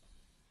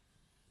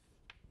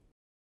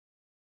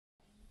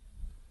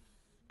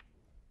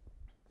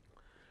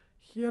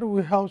here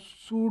we have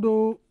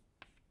pseudo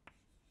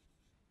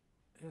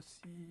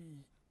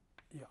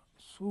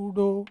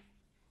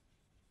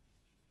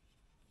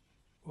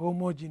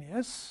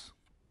homogeneous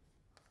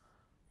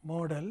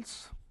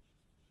models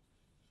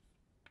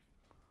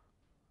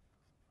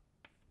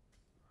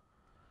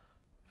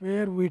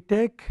where we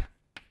take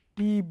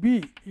T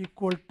b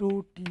equal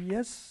to T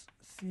s,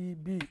 C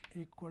b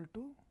equal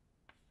to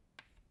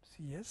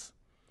C s.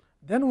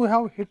 Then we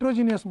have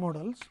heterogeneous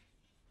models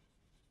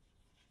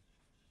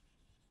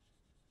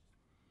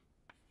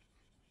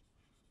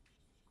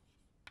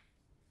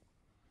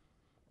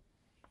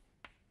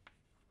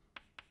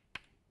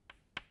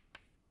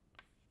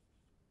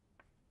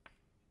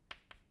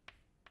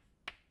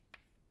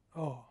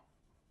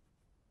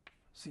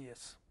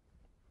Cs.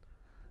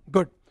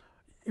 Good.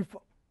 If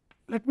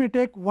let me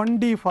take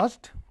 1D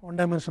first, one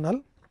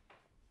dimensional.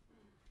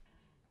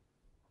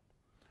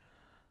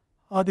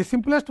 The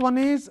simplest one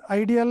is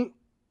ideal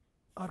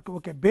or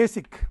okay,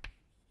 basic.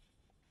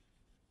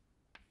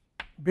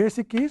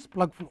 Basic is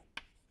plug flow.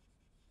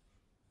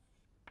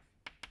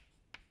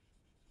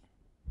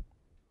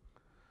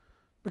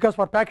 Because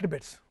for packed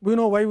beds, we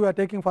know why we are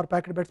taking for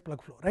packed beds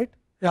plug flow, right?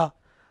 Yeah,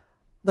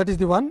 that is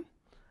the one.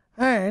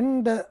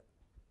 And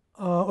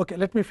okay,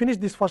 let me finish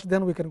this first,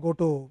 then we can go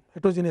to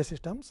heterogeneous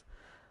systems.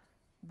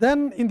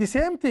 Then in the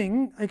same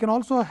thing, I can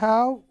also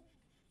have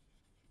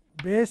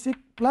basic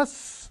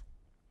plus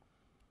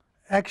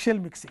axial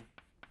mixing.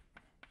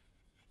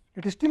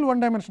 It is still one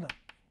dimensional,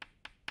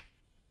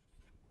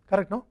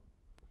 correct? No,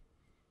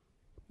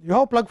 you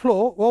have plug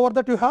flow, over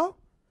that you have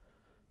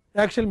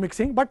axial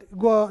mixing, but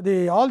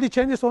all the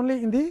changes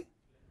only in the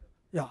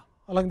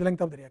along the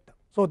length of the reactor.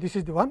 So, this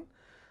is the one.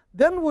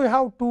 Then we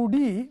have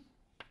 2D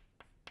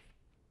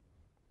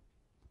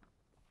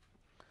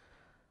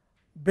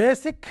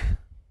basic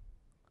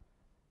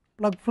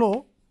plug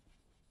flow,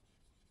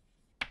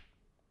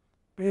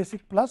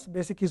 basic plus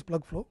basic is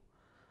plug flow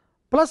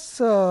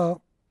plus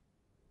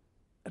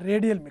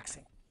radial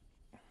mixing.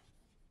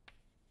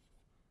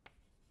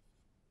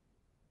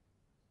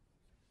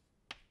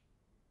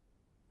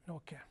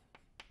 Okay.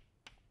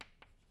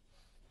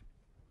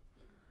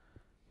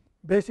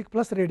 Basic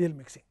plus radial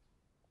mixing,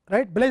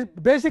 right?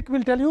 Basic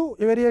will tell you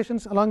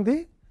variations along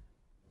the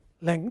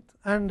length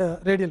and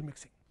radial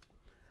mixing.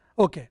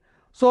 Okay.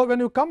 So, when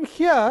you come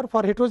here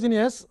for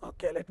heterogeneous,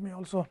 okay, let me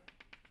also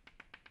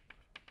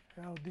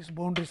have this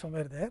boundary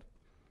somewhere there.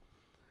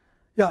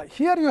 Yeah,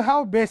 here you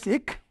have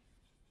basic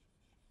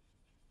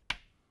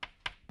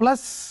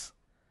plus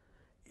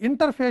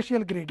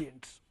interfacial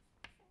gradients,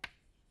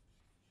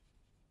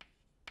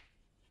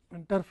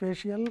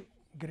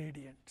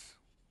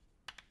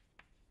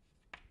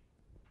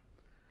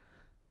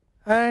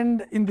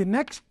 and in the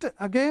next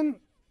again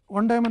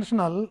one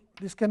dimensional,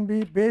 this can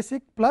be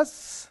basic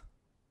plus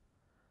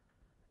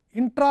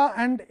intra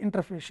and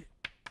interfacial.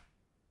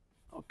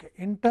 Okay,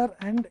 inter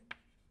and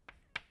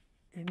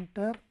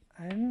intra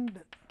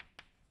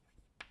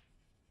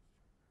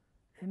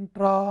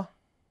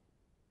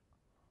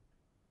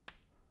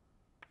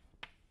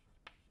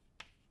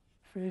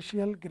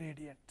facial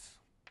gradients.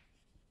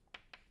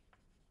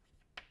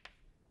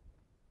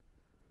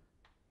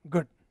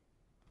 Good.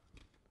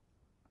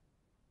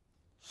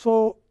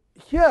 So,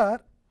 here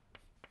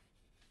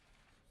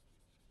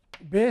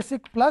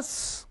basic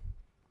plus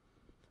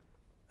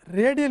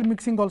radial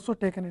mixing also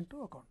taken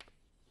into account.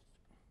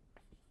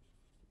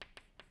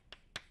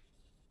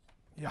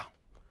 Yeah.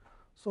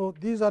 So,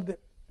 these are the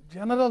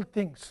general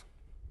things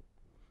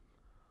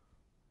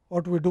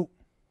what we do.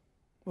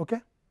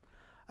 Okay.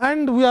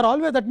 And we are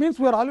always, that means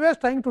we are always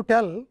trying to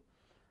tell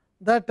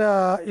that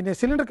in a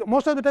cylindrical,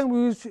 most of the time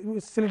we use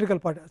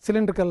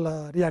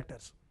cylindrical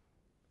reactors,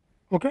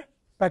 okay,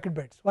 packed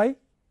beds. Why?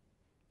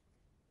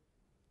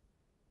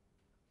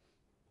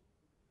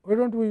 Why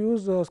don't we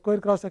use square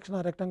cross section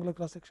or rectangular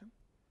cross section?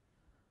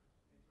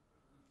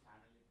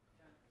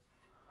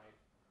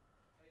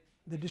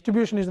 The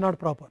distribution is not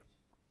proper.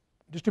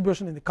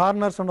 Distribution in the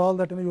corners and all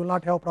that, you will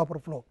not have proper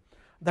flow.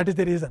 That is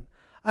the reason.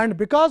 And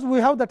because we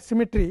have that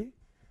symmetry,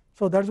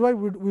 so that is why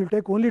we will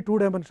take only 2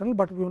 dimensional,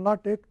 but we will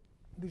not take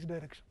this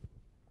direction,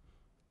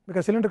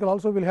 because cylindrical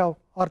also will have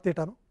r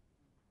theta. No?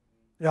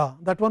 Yeah,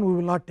 that one we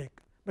will not take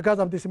because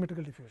of the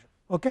symmetrical diffusion.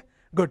 Okay,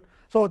 good.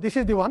 So, this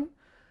is the one.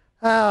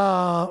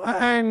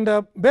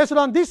 And based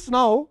on this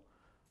now,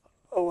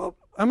 I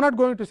am not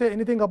going to say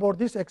anything about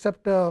this,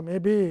 except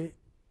maybe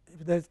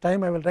if there is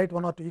time I will write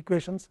 1 or 2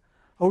 equations.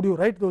 How do you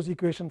write those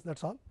equations, that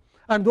is all,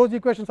 and those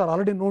equations are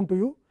already known to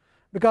you,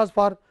 because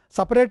for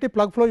separately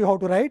plug flow you have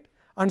to write,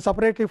 and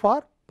separately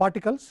for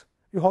particles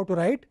you have to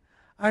write,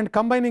 and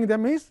combining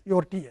them is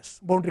your Ts,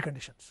 boundary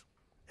conditions.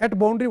 At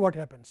boundary what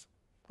happens?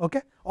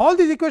 Okay. All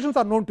these equations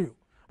are known to you,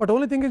 but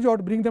only thing is you have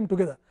to bring them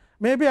together.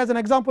 Maybe as an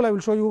example I will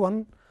show you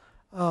one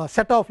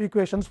set of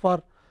equations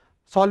for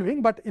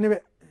solving, but anyway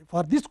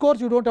for this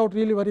course you do not have to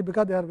really worry,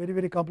 because they are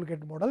very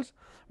complicated models,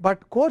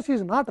 but course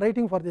is not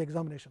writing for the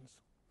examinations.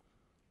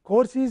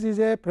 Course is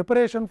a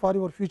preparation for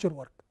your future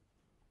work.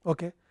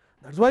 Okay.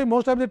 That is why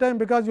most of the time,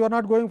 because you are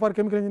not going for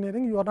chemical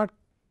engineering, you are not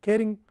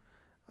caring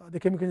the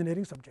chemical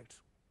engineering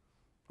subjects.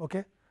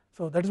 Okay.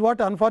 So, that is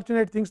what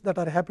unfortunate things that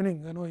are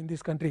happening in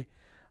this country,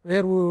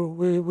 where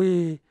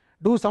we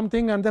do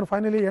something and then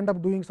finally end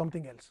up doing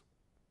something else,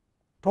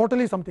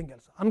 totally something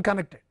else,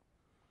 unconnected.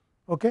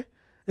 Okay.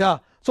 Yeah.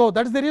 So,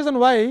 that is the reason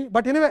why,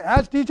 but anyway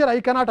as teacher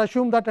I cannot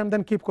assume that and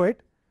then keep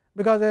quiet,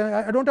 because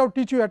I do not have to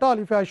teach you at all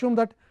if I assume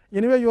that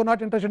anyway you are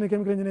not interested in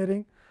chemical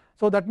engineering.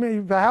 So, that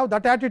means if I have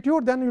that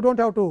attitude, then you do not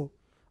have to,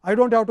 I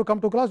do not have to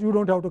come to class, you do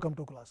not have to come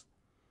to class.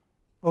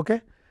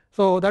 Okay.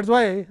 So, that is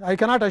why I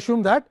cannot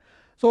assume that.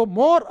 So,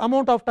 more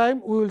amount of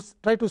time we will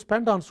try to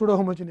spend on pseudo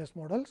homogeneous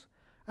models,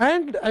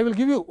 and I will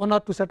give you 1 or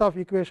 2 set of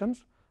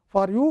equations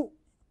for you.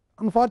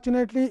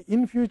 Unfortunately,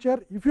 in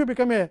future if you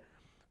become a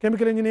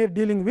chemical engineer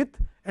dealing with,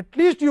 at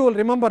least you will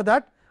remember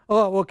that,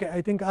 oh okay,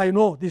 I think I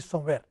know this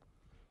somewhere.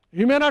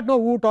 You may not know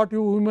who taught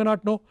you, you may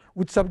not know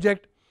which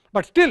subject,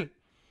 but still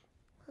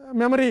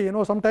memory,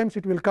 sometimes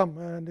it will come,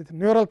 and it's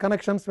neural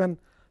connections when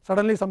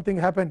suddenly something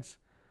happens.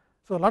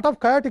 So, a lot of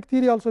chaotic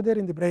theory also there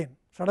in the brain,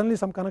 suddenly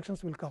some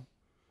connections will come.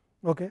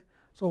 Okay.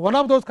 So, one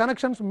of those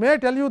connections may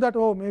tell you that,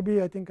 oh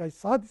maybe I think I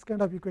saw this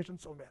kind of equation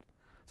somewhere.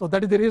 So,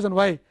 that is the reason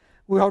why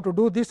we have to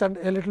do this and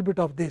a little bit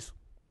of this.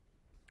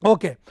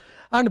 Okay.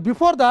 And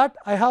before that,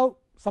 I have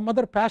some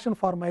other passion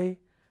for my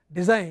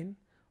design.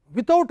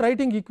 Without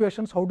writing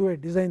equations, how do I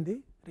design the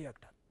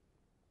reactor?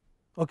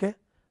 Okay.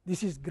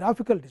 This is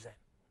graphical design.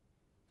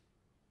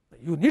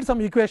 You need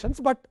some equations,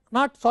 but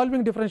not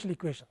solving differential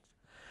equations.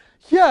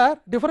 Here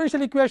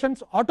differential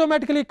equations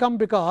automatically come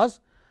because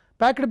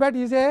packed bed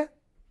is a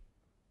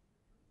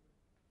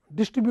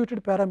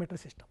distributed parameter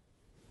system.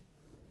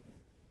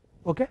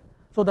 Okay.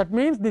 So, that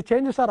means the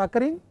changes are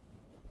occurring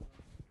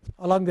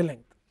along the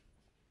length.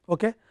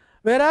 Okay.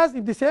 Whereas,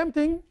 if the same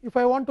thing, if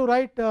I want to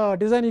write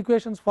design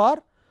equations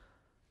for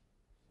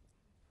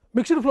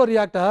mixed flow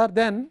reactor,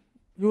 then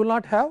you will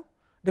not have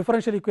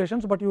differential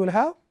equations, but you will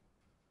have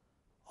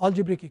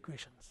algebraic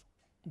equations.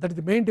 That is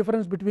the main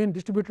difference between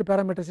distributed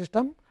parameter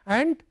system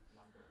and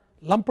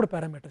lumped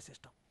parameter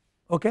system.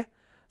 Okay.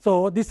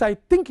 So, this I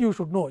think you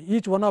should know,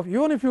 each one of you,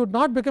 even if you are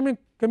not becoming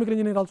chemical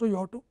engineer also, you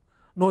have to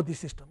know this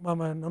system,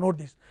 know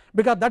this,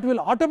 because that will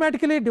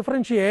automatically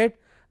differentiate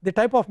the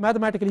type of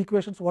mathematical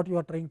equations what you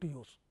are trying to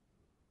use.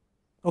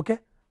 Okay.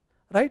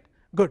 Right.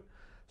 Good.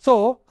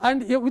 So,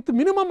 and with the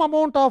minimum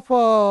amount of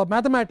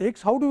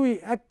mathematics, how do we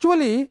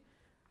actually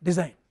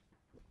design?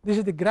 This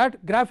is the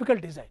graphical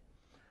design,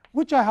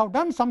 which I have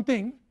done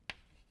something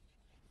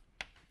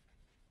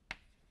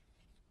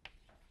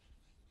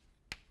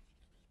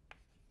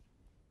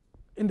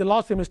in the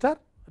last semester,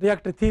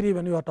 reactor theory,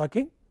 when you are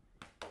talking.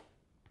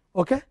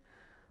 Okay.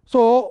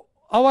 So,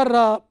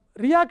 our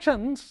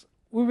reactions,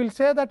 we will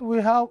say that we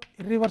have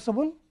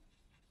reversible,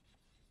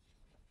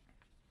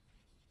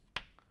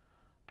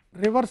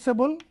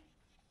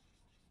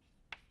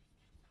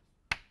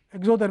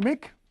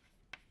 exothermic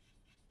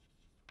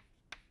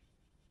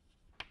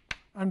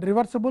and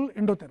reversible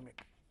endothermic.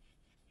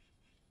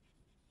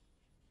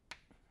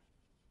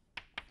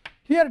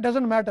 Here it does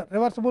not matter,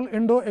 reversible,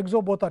 endo,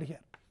 exo both are here,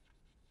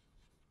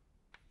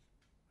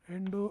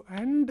 endo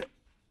and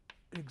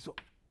exo.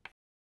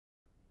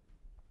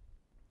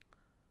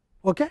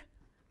 Okay.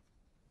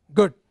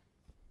 Good.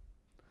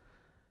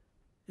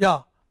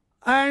 Yeah.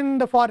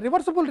 And for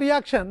reversible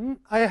reaction,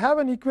 I have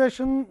an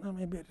equation,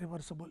 maybe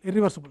irreversible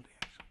reaction.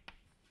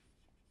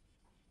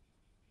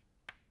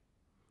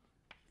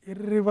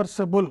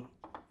 Irreversible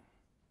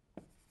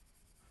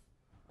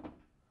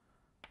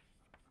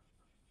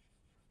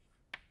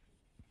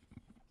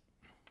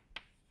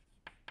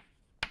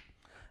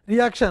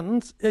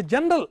reactions, a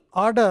general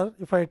order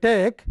if I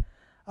take,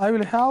 I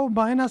will have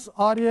minus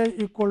R A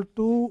equal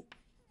to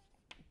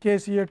K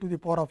C A to the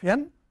power of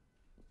n.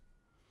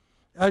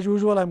 As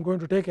usual, I am going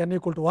to take n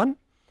equal to 1.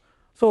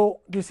 So,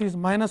 this is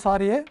minus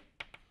R A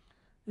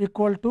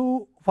equal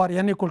to, for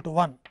n equal to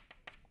 1.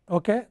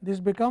 Okay. This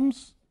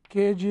becomes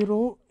K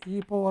 0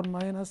 e power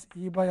minus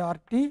e by R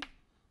T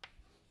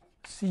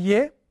C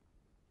A,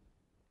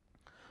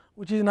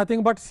 which is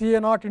nothing but C A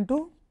naught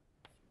into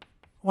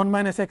 1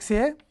 minus x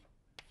A.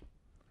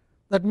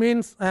 That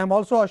means, I am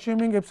also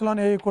assuming epsilon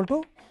A equal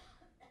to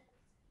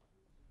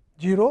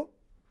 0.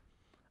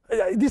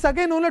 This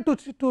again only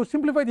to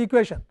simplify the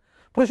equation.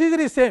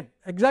 Procedure is same,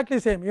 exactly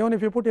same, even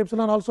if you put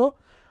epsilon also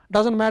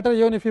does not matter,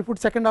 even if you put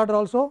second order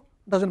also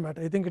does not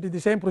matter. I think it is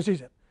the same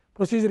procedure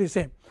is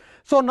same.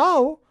 So,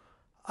 now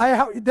I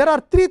have, there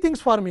are three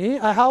things for me.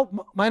 I have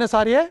minus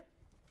R A,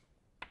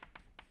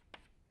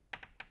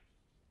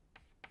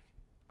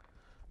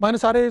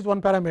 minus R A is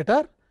one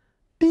parameter,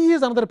 T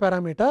is another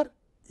parameter,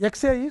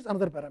 x A is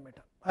another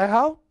parameter. I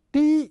have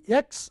T,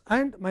 x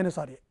and minus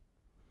R A.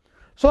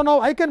 So,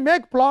 now I can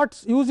make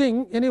plots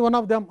using any one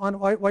of them on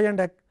y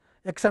and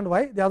x and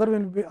y, the other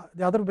will be,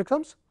 the other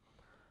becomes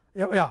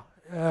a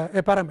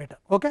parameter.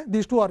 Okay.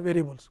 These two are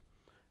variables.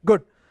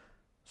 Good.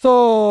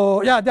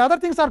 So, yeah, the other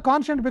things are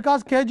constant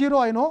because K 0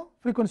 I know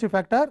frequency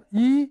factor,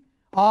 E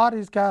R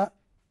is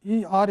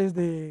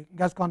the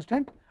gas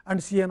constant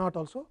and C A naught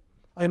also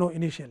I know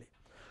initially.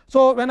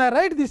 So, when I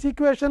write this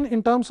equation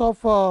in terms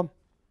of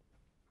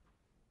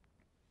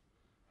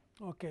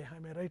okay, I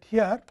may write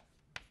here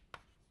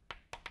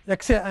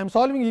x A, I am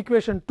solving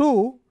equation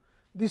 2,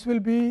 this will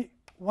be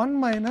 1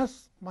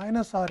 minus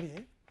R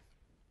A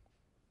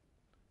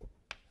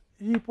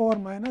e power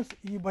minus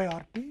e by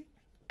R T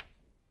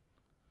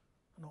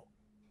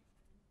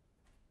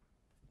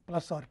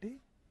plus R T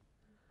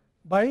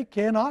by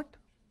K naught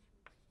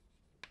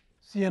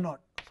C A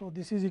naught. So,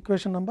 this is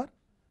equation number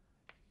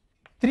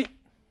 3.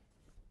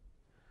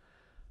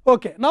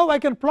 Okay. Now, I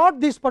can plot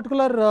this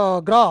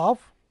particular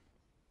graph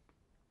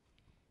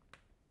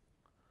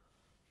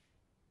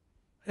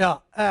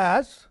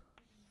as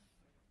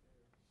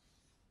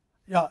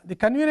the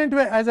convenient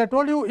way, as I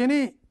told you,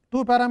 any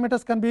two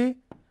parameters can be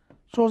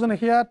chosen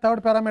here,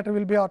 third parameter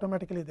will be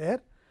automatically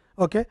there.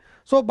 Okay.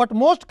 So, but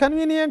most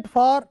convenient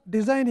for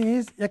design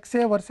is x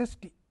a versus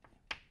t,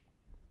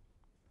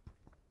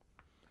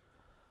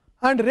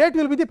 and rate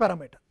will be the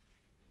parameter.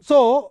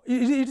 So,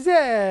 it is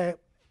a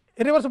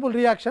irreversible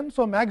reaction.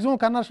 So, maximum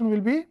conversion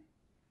will be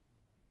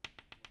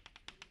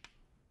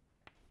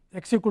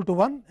x equal to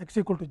 1, x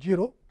equal to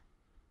 0,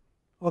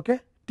 okay.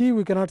 T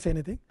we cannot say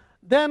anything.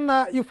 Then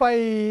if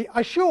I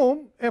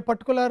assume a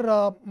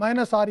particular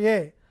minus R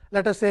A,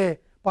 let us say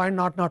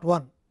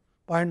 0.001,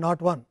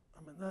 0.01,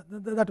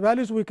 that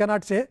values we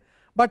cannot say,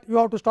 but you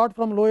have to start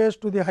from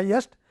lowest to the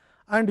highest,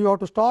 and you have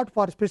to start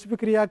for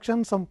specific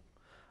reaction some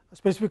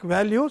specific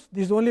values.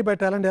 This is only by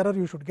trial and error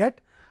you should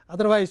get,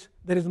 otherwise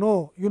there is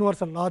no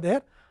universal law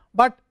there.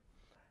 But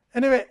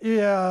anyway,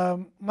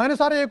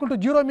 minus R A equal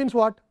to 0 means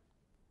what?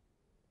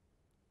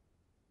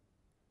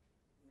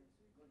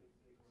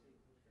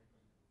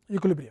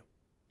 Equilibrium.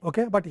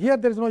 Okay. But here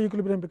there is no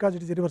equilibrium, because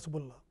it is a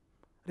reversible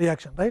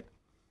reaction, right.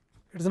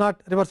 It is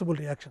not reversible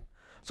reaction.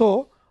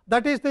 So,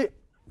 that is the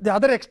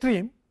other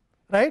extreme,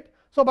 right.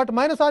 So, but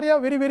minus R A,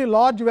 very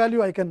large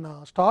value I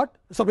can start.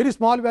 So, very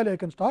small value I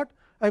can start,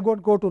 I go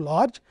to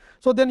large.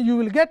 So, then you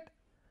will get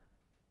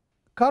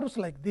curves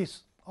like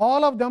this,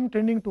 all of them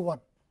tending to 1.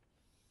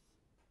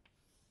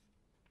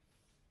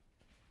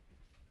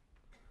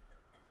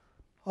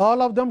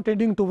 All of them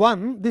tending to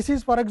 1. This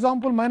is, for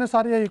example, minus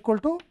R A equal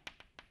to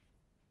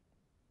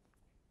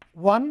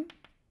 1,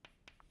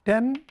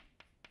 10,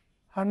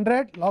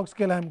 100, log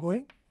scale I am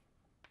going,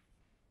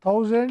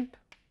 1000,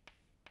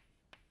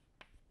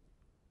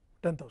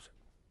 10,000.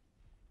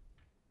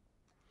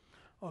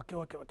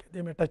 Okay.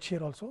 They may touch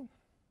here also.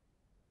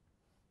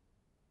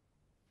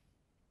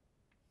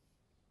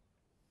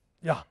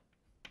 Yeah,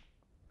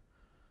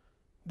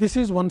 this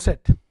is one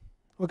set.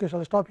 Okay, shall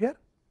I stop here?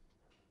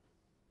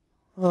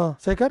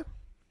 Sekhar,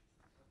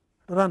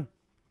 run.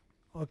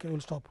 Okay, we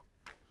will stop.